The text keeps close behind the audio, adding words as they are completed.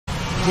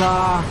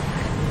Dark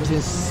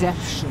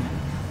deception.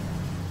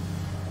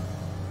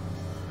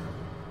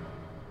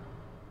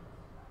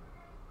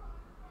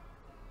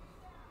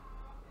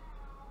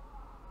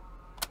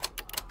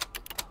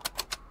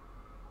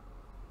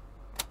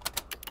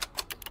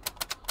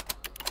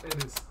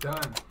 It is done.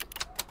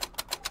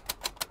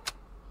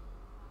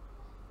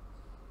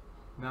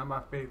 Now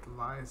my faith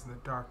lies in the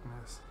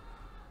darkness.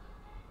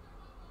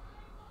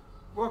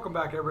 Welcome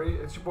back, everybody.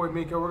 It's your boy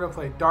Miko. We're gonna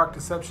play Dark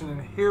Deception,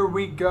 and here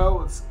we go.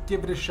 Let's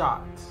give it a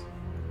shot.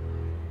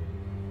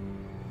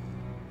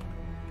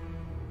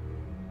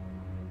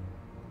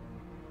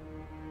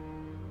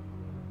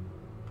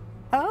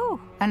 Oh,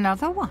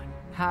 another one.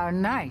 How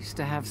nice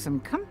to have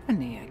some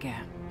company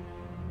again.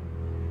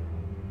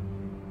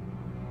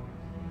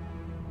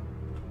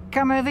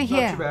 Come over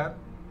here. Not too bad.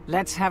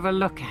 Let's have a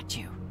look at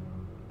you.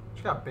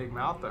 She got a big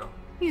mouth, though.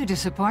 You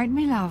disappoint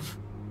me, love.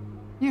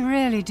 You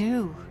really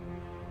do.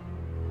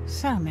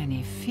 So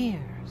many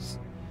fears.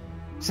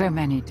 So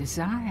many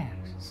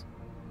desires.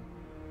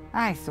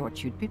 I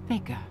thought you'd be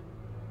bigger.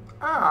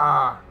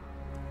 Ah!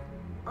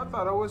 I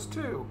thought I was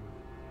too.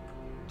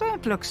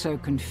 Don't look so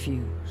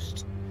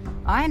confused.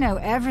 I know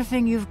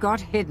everything you've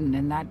got hidden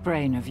in that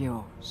brain of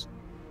yours.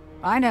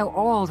 I know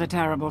all the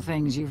terrible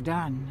things you've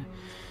done.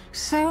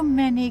 So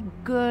many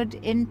good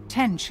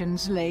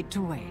intentions laid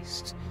to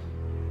waste.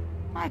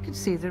 I could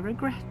see the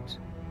regret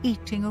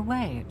eating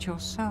away at your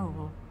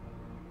soul.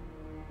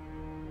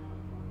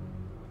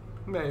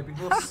 Maybe.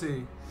 We'll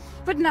see.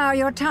 But now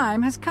your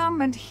time has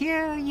come, and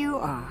here you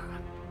are,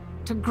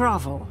 to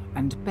grovel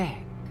and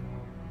beg.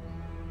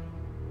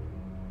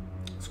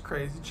 This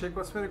crazy chick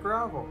wants me to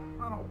grovel.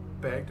 I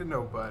don't beg to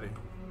nobody.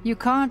 You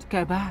can't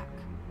go back.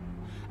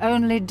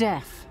 Only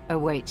death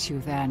awaits you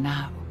there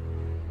now.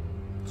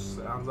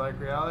 Sounds like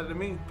reality to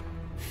me.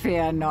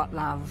 Fear not,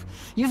 love.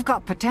 You've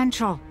got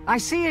potential. I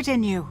see it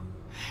in you.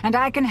 And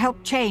I can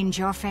help change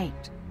your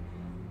fate.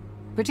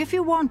 But if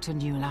you want a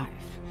new life,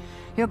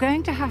 you're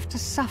going to have to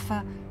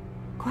suffer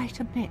quite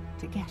a bit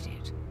to get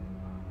it.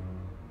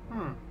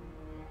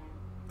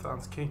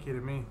 Sounds kinky to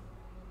me.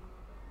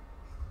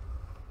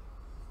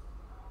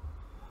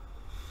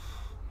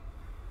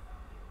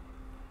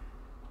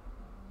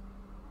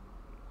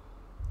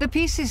 The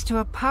pieces to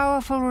a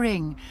powerful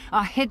ring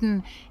are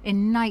hidden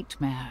in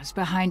nightmares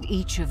behind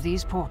each of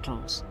these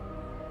portals.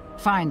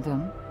 Find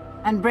them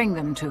and bring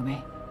them to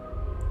me,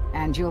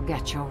 and you'll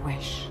get your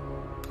wish.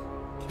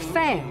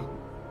 Fail,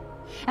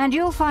 and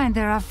you'll find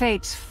there are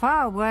fates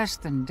far worse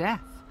than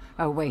death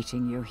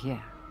awaiting you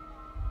here.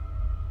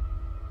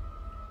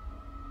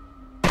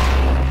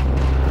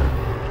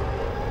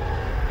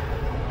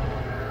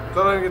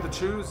 So I get to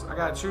choose? I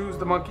gotta choose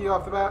the monkey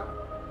off the bat?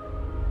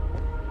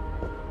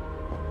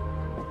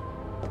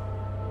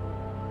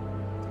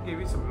 They gave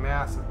you some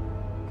massive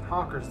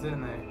honkers,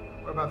 didn't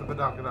they? What about the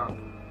badonkadonk?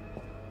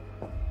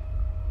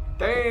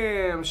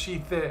 Damn, she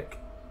thick.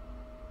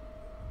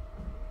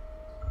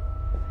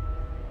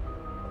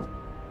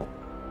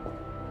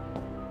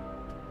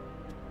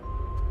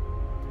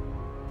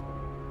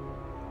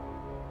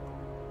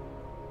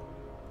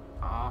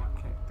 Aw,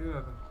 can't do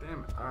nothing.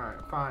 Damn it.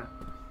 Alright, fine.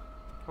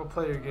 We'll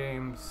play your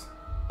games.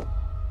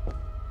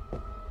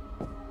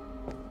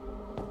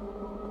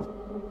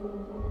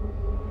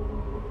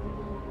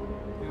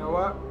 You know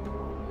what?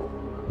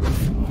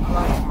 I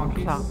like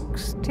monkeys.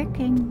 Clock's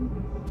ticking.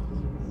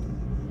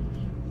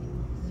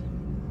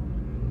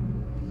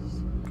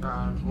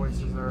 God,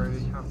 voices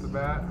already off the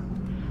bat.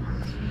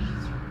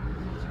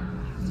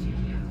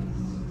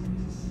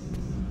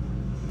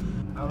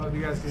 I don't know if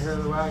you guys can hear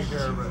the wag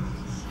here, but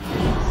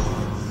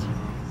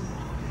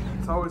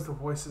it's always the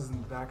voices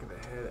in the back of the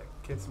head that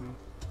gets me.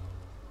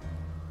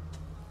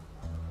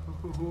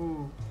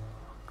 Ooh,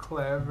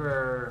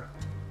 clever.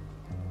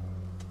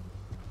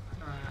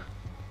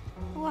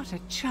 What a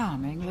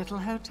charming little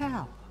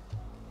hotel.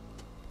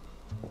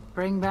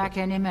 Bring back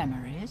any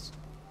memories?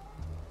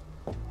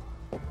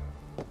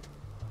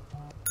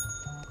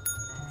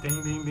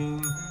 Ding, ding,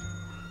 ding.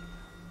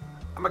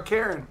 I'm a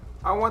Karen.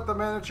 I want the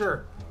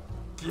miniature.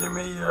 Give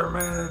me your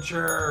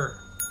miniature.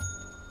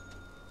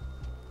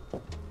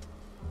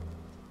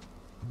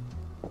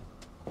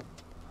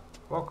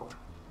 Welcome.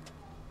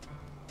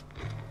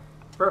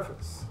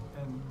 Preface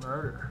and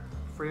murder.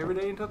 Free every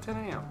day until 10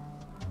 a.m.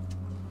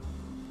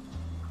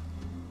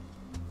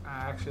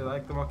 I actually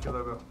like the monkey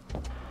logo.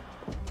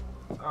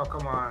 Oh,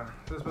 come on.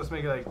 This is supposed to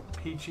make it like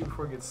peachy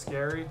before it gets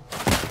scary.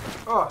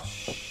 Oh,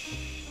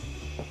 shit.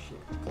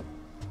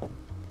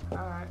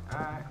 Alright,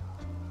 alright.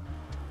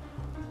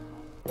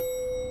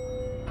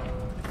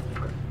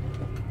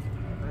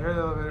 I hear the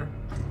elevator.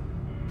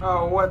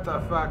 Oh, what the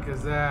fuck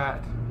is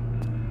that?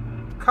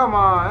 Come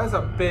on, that's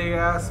a big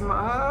ass.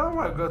 I don't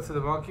want to go to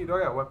the monkey. Do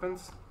I got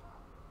weapons?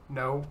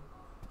 No.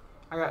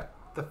 I got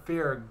the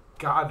fear of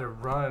God to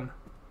run.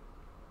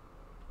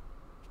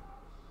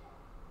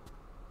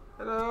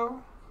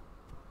 Hello?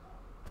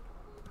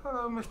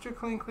 Hello, Mr.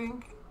 Clink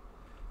Clink.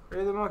 Are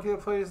you the monkey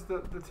that plays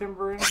the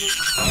tambourine?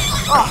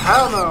 Oh,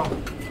 hell no!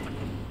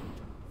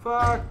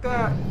 Fuck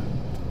that!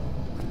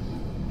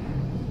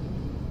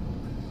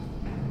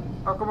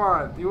 Oh, come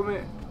on. Do you want me?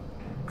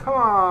 Come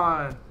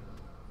on.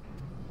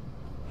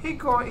 He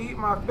gonna eat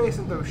my face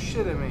and throw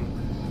shit at me.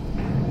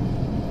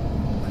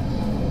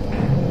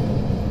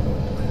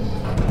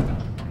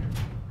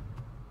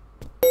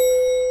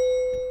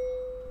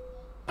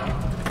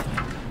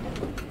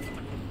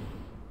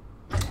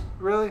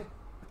 Really?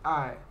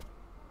 Alright.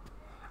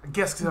 I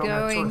guess because I don't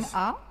have a Going choice.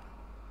 up?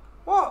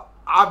 Well,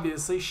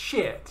 obviously,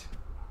 shit.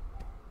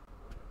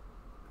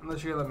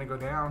 Unless you're gonna let me go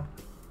down.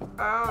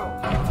 Oh.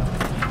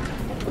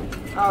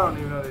 I don't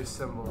even know these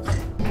symbols.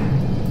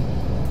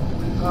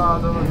 Oh,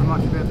 don't let the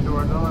monkey be at the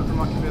door. Don't let the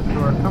monkey be at the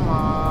door. Come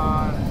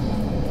on.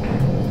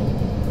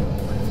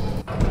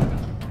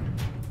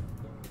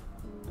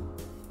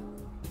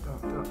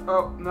 Don't.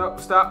 Oh, no.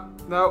 Stop.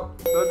 No.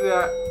 Don't do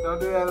that. Don't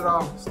do that at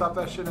all. Stop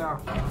that shit now.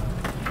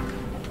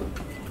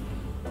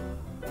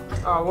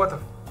 Oh, what the...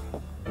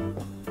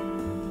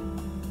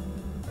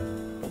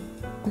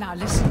 Now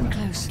listen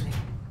closely.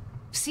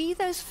 See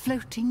those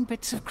floating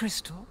bits of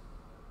crystal?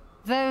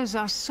 Those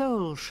are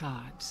soul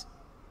shards.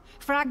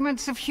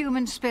 Fragments of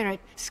human spirit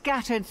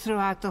scattered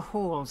throughout the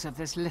halls of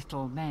this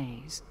little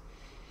maze.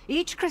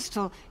 Each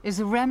crystal is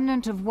a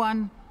remnant of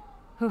one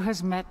who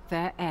has met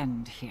their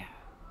end here.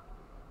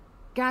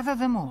 Gather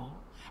them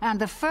all, and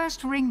the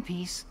first ring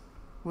piece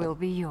will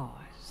be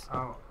yours.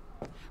 Oh.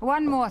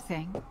 One more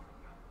thing.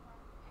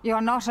 You're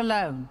not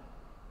alone.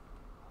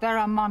 There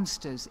are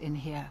monsters in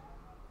here,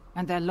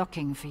 and they're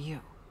looking for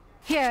you.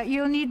 Here,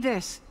 you'll need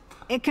this.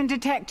 It can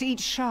detect each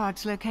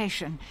shard's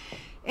location.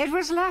 It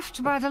was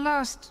left by the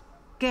last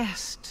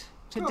guest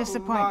to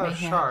disappoint me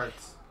here.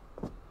 Shards.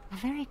 A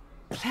very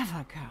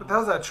clever girl. What the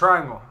hell's that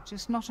triangle?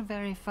 Just not a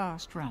very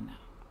fast runner.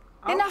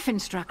 Enough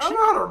instruction. I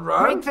know how to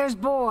run. Break those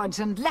boards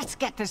and let's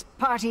get this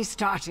party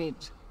started.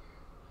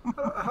 How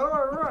do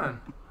I run?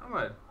 I'm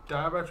gonna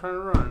die by trying to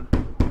run.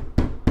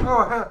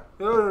 Oh, hell.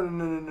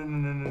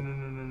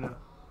 No.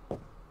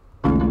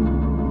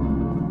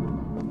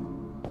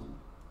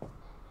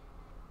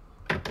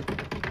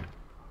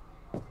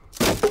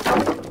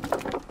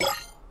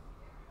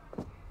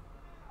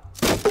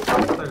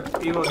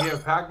 Like evil game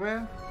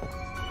Pac-Man?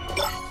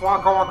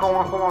 Wonka, wonka,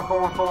 wonka, wonka,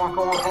 wonka,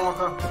 wonka, wonka,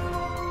 wonka.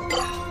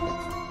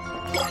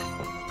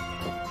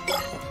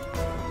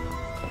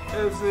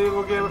 It's the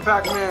evil game of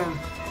Pac-Man.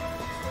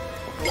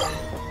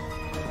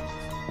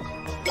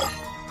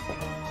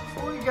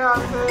 We got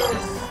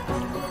this.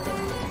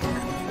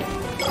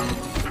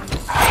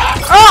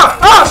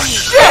 Oh,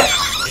 shit!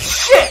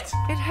 Shit!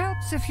 It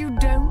helps if you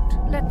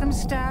don't let them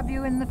stab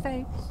you in the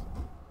face.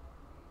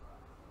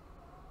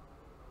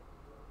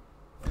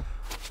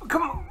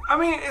 Come on. I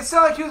mean, it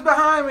sounded like he was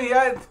behind me.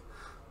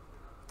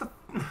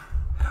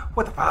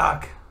 What the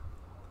fuck?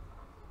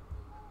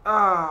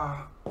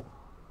 Ah.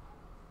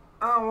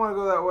 I don't want to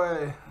go that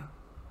way.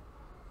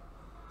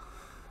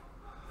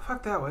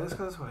 Fuck that way. Let's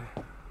go this way.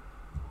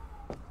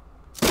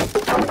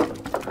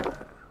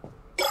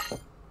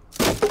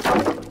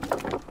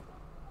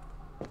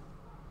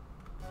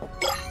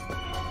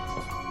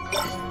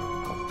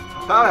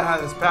 I thought I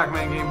had this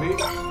Pac-Man game beat.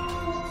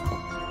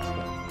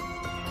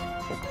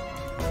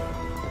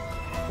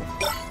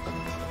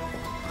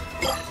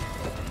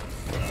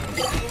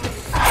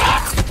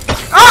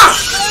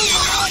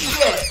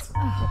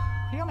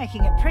 You're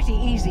making it pretty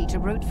easy to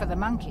root for the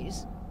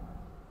monkeys.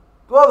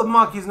 Well, the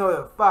monkeys know where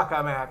the fuck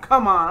I'm at.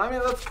 Come on. I mean,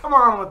 let's come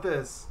on with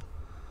this.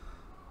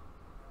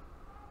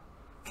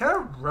 Can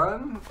I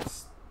run?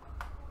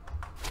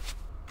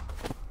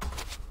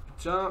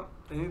 Jump?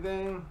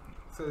 Anything?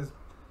 It says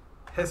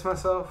piss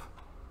myself.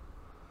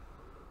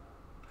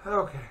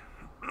 Okay.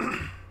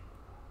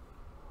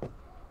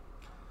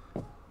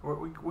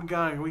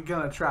 we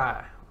gonna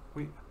try. I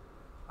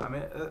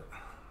mean,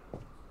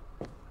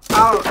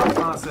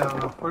 honestly, I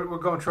don't know. We're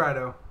gonna try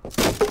though.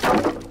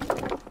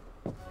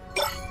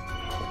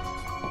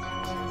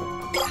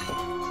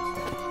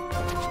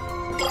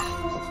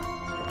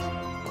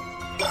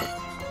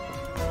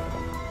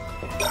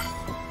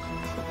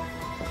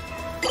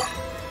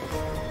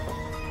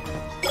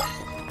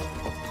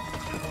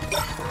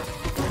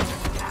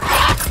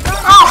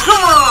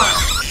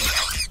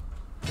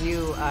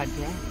 You are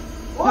dead.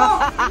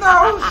 What?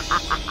 No!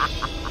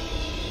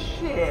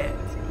 Shit.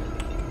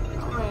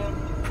 Oh, man.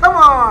 Come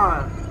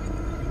on!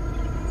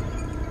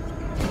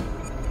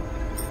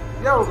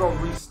 Yeah, we're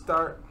gonna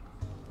restart.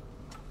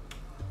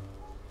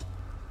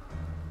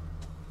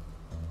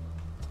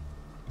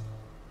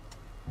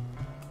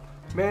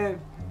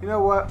 Man, you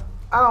know what?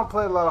 I don't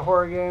play a lot of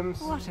horror games.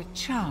 What a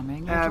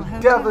charming And little I'm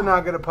hotel. definitely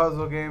not good at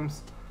puzzle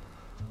games.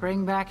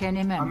 Bring back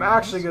any memories. I'm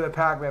actually good at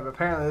Pac-Man, but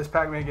apparently this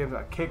Pac-Man game's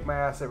gonna kick my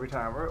ass every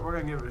time. We're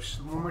gonna give it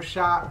one more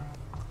shot.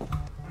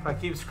 If I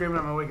keep screaming,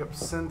 I'm gonna wake up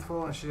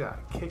sinful, and she's gonna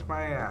kick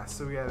my ass.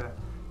 So we gotta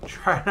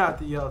try not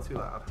to yell too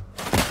loud.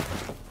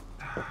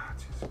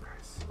 Jesus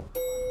Christ.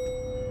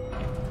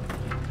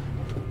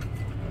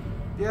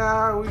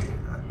 Yeah,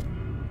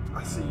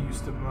 I see you,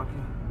 stupid monkey.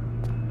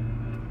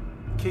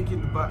 Kick you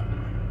in the butt.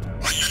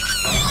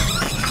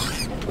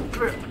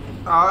 Come here.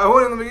 I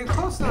wouldn't let me get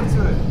close enough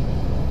to it.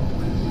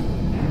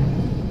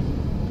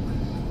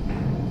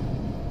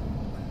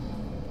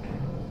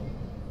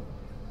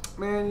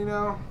 Man, you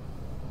know,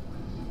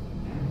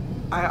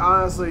 I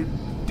honestly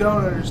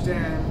don't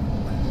understand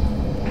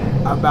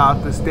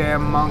about this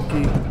damn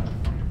monkey.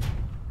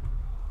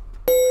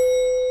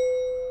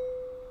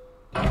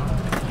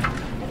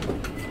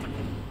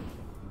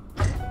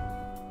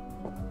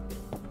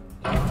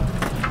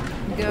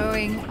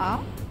 Going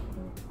up?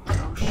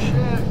 Oh shit,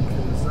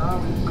 because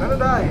I'm gonna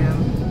die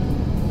again.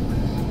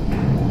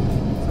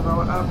 So if I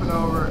went up and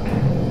over.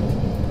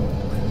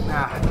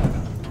 Nah,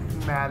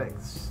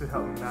 Maddox should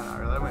help me. Not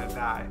really. I'm gonna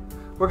die.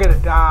 We're gonna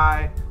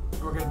die.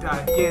 We're gonna die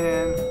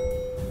again.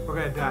 We're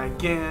gonna die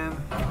again.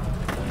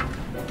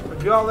 But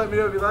if y'all let me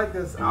know if you like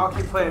this, I'll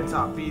keep playing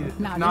top. Beat it.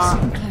 Now If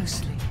not, listen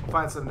closely.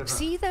 find something different.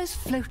 See those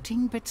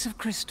floating bits of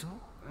crystal?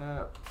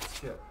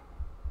 Skip.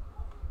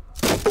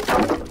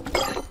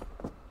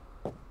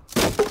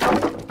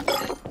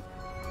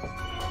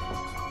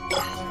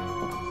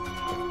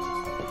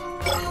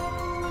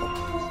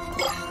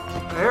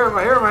 I hear him,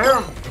 I hear him, I hear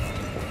him.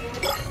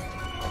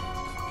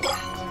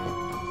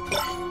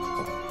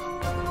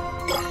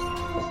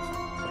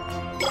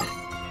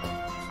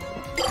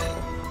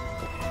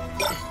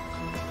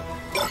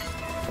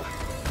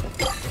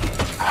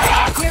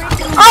 Here it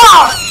comes.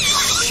 Ah!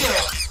 Shit!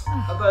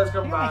 I thought it was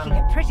coming You're by making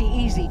it pretty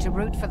easy to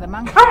root for the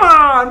monkey. Come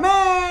on,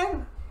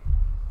 man!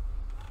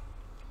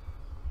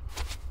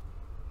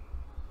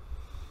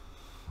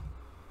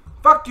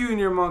 Fuck you and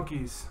your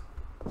monkeys.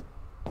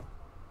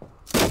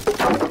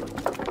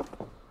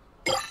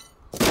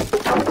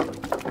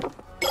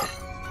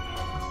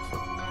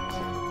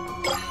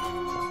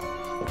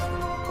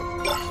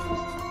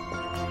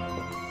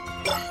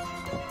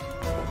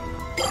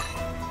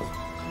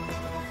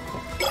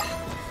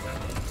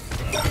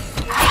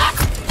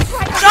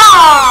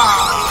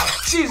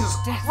 Ah! Jesus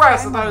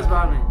Christ, I thought it was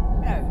behind me.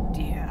 Oh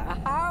dear,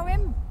 how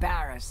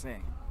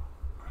embarrassing.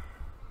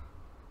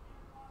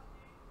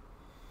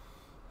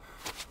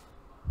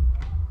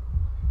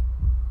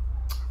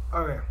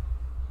 Okay.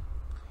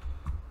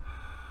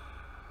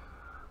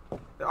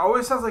 It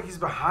always sounds like he's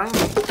behind me.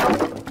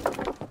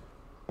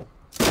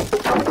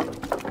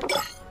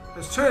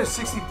 There's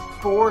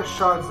 264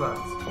 shots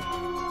left.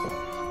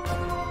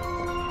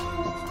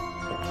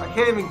 I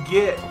can't even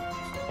get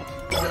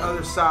to the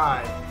other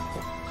side.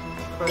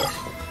 But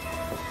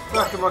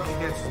fucking monkey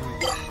gets to me.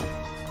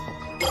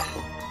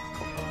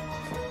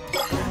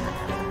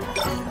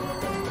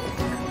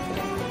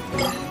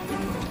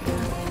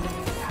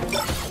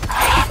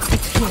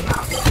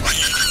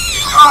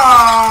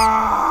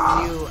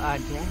 Ah! You are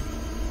dead.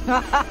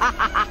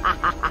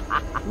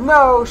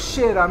 No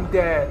shit, I'm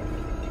dead.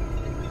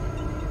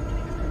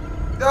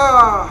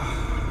 Ah!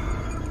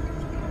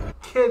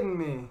 Kidding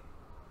me.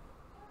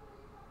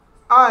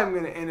 I'm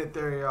gonna end it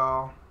there,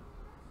 y'all.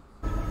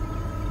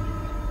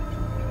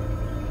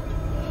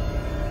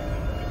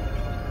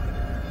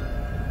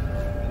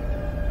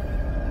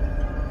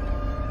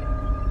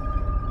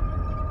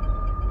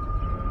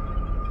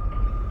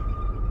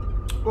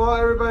 Well,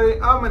 everybody,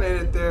 I'm gonna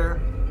end it there.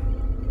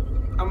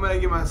 I'm gonna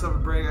give myself a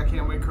break. I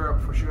can't wake her up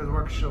before she goes to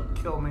work. She'll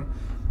kill me.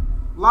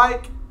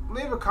 Like,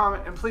 leave a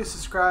comment, and please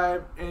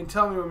subscribe. And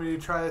tell me when we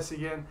try this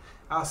again.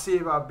 I'll see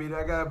if I'll beat it.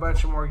 I got a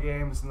bunch of more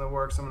games in the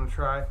works I'm gonna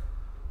try.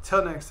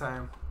 Till next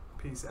time,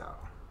 peace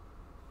out.